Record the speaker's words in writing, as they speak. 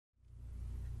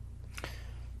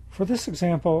For this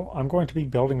example, I'm going to be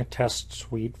building a test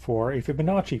suite for a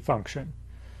Fibonacci function.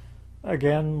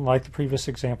 Again, like the previous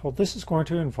example, this is going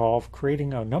to involve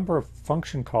creating a number of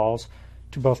function calls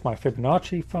to both my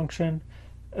Fibonacci function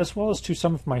as well as to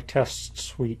some of my test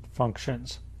suite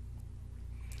functions.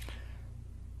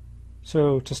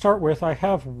 So to start with, I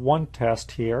have one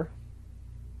test here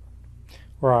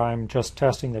where I'm just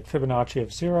testing that Fibonacci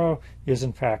of 0 is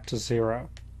in fact 0.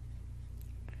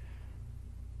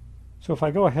 So if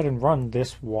I go ahead and run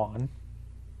this one,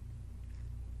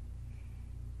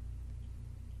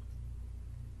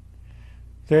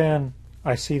 then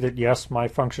I see that yes, my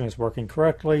function is working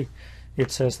correctly. It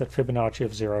says that Fibonacci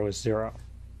of 0 is 0.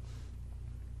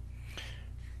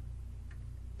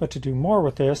 But to do more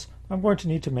with this, I'm going to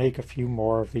need to make a few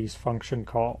more of these function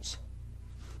calls.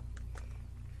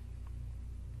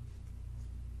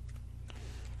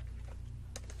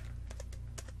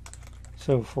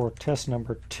 So for test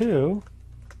number 2,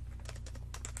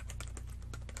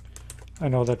 I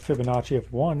know that Fibonacci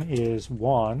of 1 is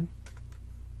 1.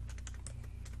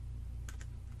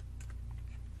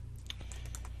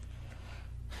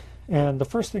 And the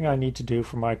first thing I need to do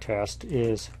for my test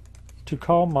is to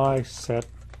call my set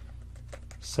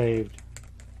saved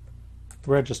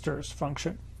registers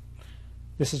function.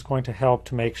 This is going to help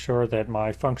to make sure that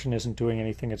my function isn't doing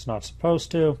anything it's not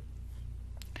supposed to.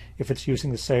 If it's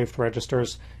using the saved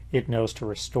registers, it knows to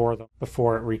restore them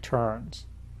before it returns.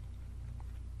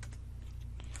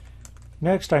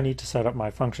 Next, I need to set up my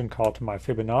function call to my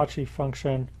Fibonacci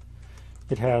function.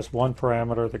 It has one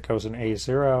parameter that goes in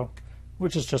A0,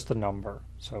 which is just the number.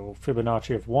 So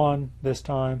Fibonacci of 1 this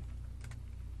time.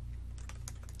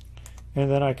 And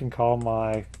then I can call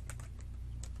my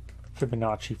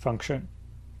Fibonacci function.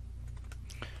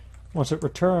 Once it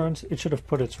returns, it should have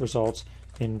put its results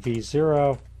in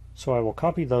V0. So I will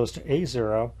copy those to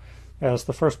A0 as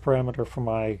the first parameter for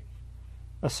my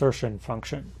assertion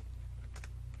function.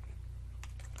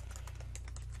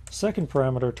 Second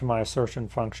parameter to my assertion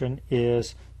function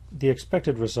is the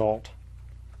expected result,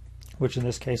 which in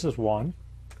this case is 1.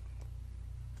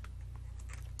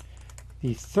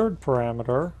 The third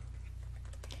parameter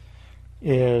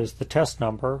is the test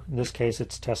number. In this case,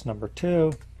 it's test number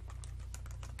 2.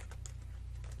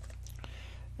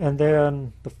 And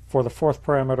then for the fourth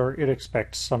parameter, it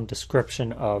expects some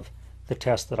description of the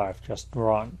test that I've just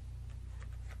run.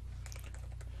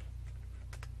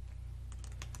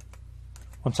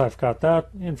 Once I've got that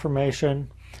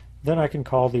information, then I can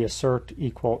call the assert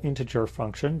equal integer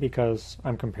function because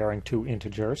I'm comparing two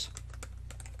integers.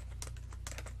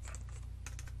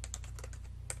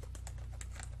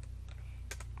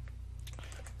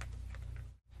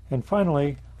 And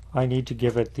finally, I need to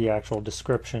give it the actual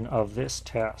description of this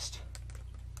test.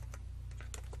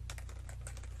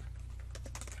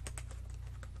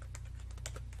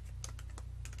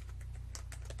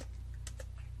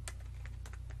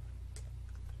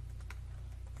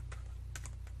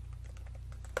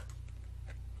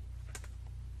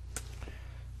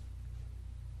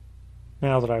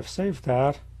 Now that I've saved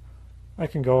that, I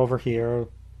can go over here,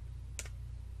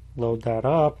 load that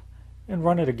up, and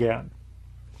run it again.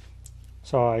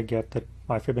 So I get that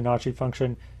my Fibonacci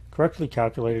function correctly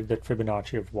calculated that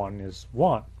Fibonacci of 1 is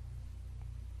 1.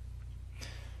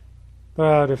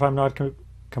 But if I'm not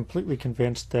completely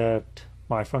convinced that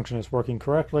my function is working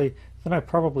correctly, then I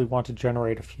probably want to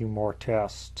generate a few more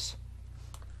tests.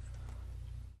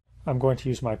 I'm going to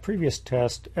use my previous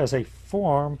test as a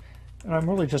form, and I'm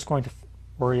really just going to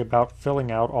worry about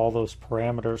filling out all those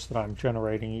parameters that I'm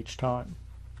generating each time.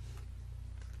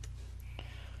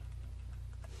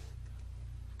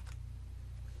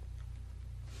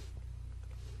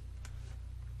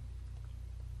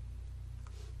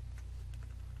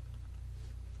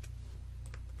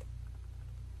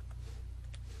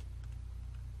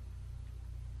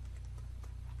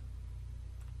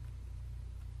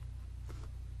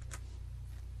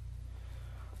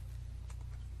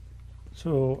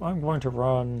 So I'm going to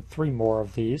run 3 more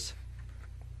of these.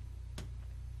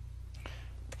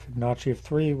 Fibonacci of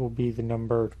 3 will be the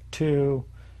number 2,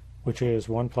 which is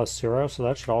 1 plus 0, so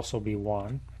that should also be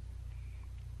 1.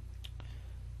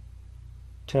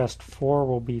 Test 4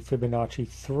 will be Fibonacci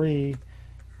 3,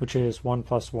 which is 1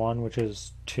 plus 1, which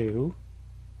is 2.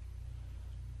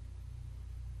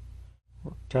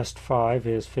 Test 5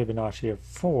 is Fibonacci of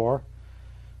 4,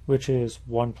 which is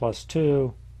 1 plus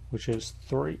 2, which is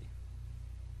 3.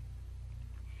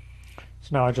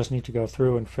 So now I just need to go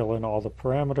through and fill in all the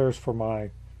parameters for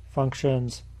my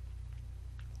functions.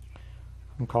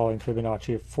 I'm calling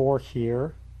Fibonacci of 4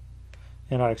 here,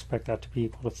 and I expect that to be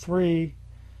equal to 3.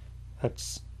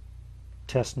 That's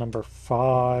test number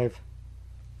 5.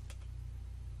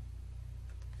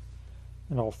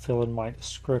 and I'll fill in my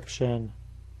description.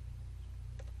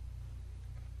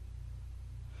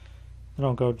 Then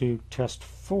I'll go do test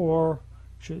 4,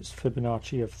 which is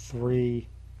Fibonacci of 3.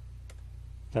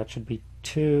 That should be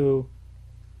 2.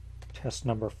 Test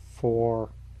number 4.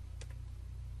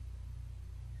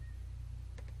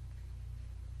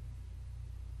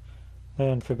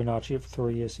 Then Fibonacci of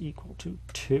 3 is equal to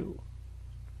 2.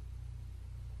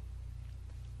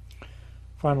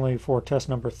 Finally, for test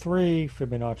number 3,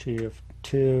 Fibonacci of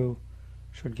 2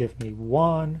 should give me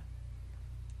 1.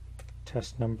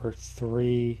 Test number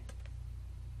 3,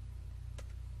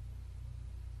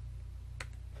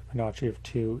 Fibonacci of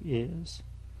 2 is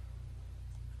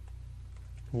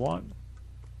 1.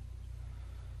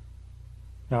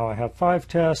 Now I have 5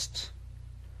 tests,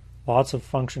 lots of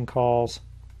function calls.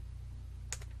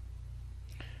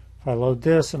 If I load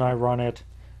this and I run it,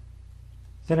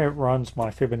 then it runs my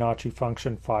Fibonacci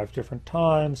function 5 different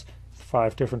times,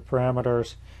 5 different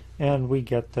parameters, and we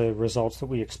get the results that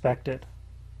we expected.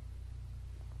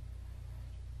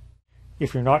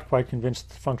 If you're not quite convinced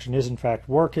that the function is in fact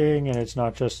working and it's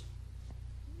not just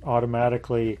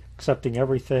automatically accepting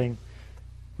everything,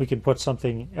 we can put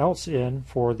something else in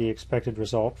for the expected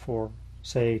result for,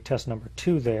 say, test number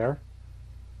 2 there.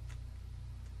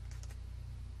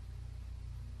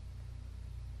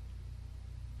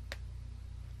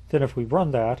 Then if we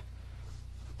run that,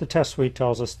 the test suite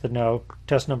tells us that no,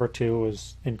 test number 2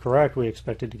 is incorrect. We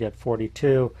expected to get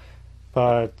 42,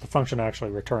 but the function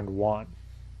actually returned 1.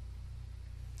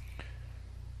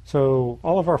 So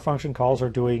all of our function calls are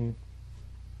doing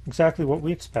exactly what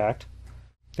we expect.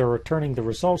 They're returning the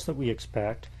results that we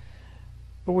expect,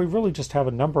 but we really just have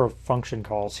a number of function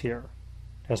calls here.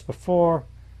 As before,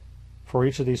 for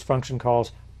each of these function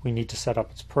calls, we need to set up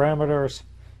its parameters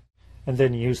and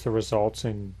then use the results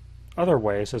in other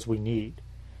ways as we need.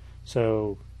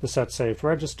 So the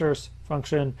setSavedRegisters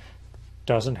function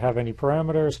doesn't have any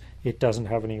parameters, it doesn't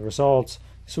have any results,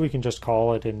 so we can just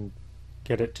call it and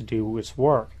get it to do its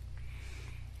work.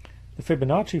 The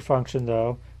Fibonacci function,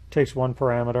 though, takes one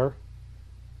parameter,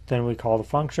 then we call the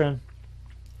function,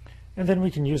 and then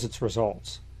we can use its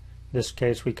results. In this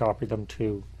case, we copy them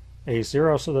to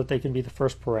A0 so that they can be the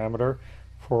first parameter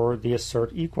for the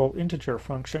assert_equal integer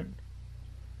function.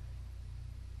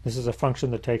 This is a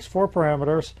function that takes 4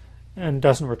 parameters and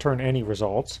doesn't return any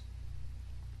results.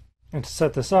 And to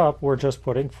set this up, we're just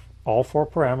putting all 4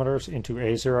 parameters into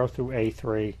A0 through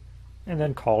A3 and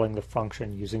then calling the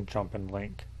function using jump and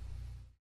link.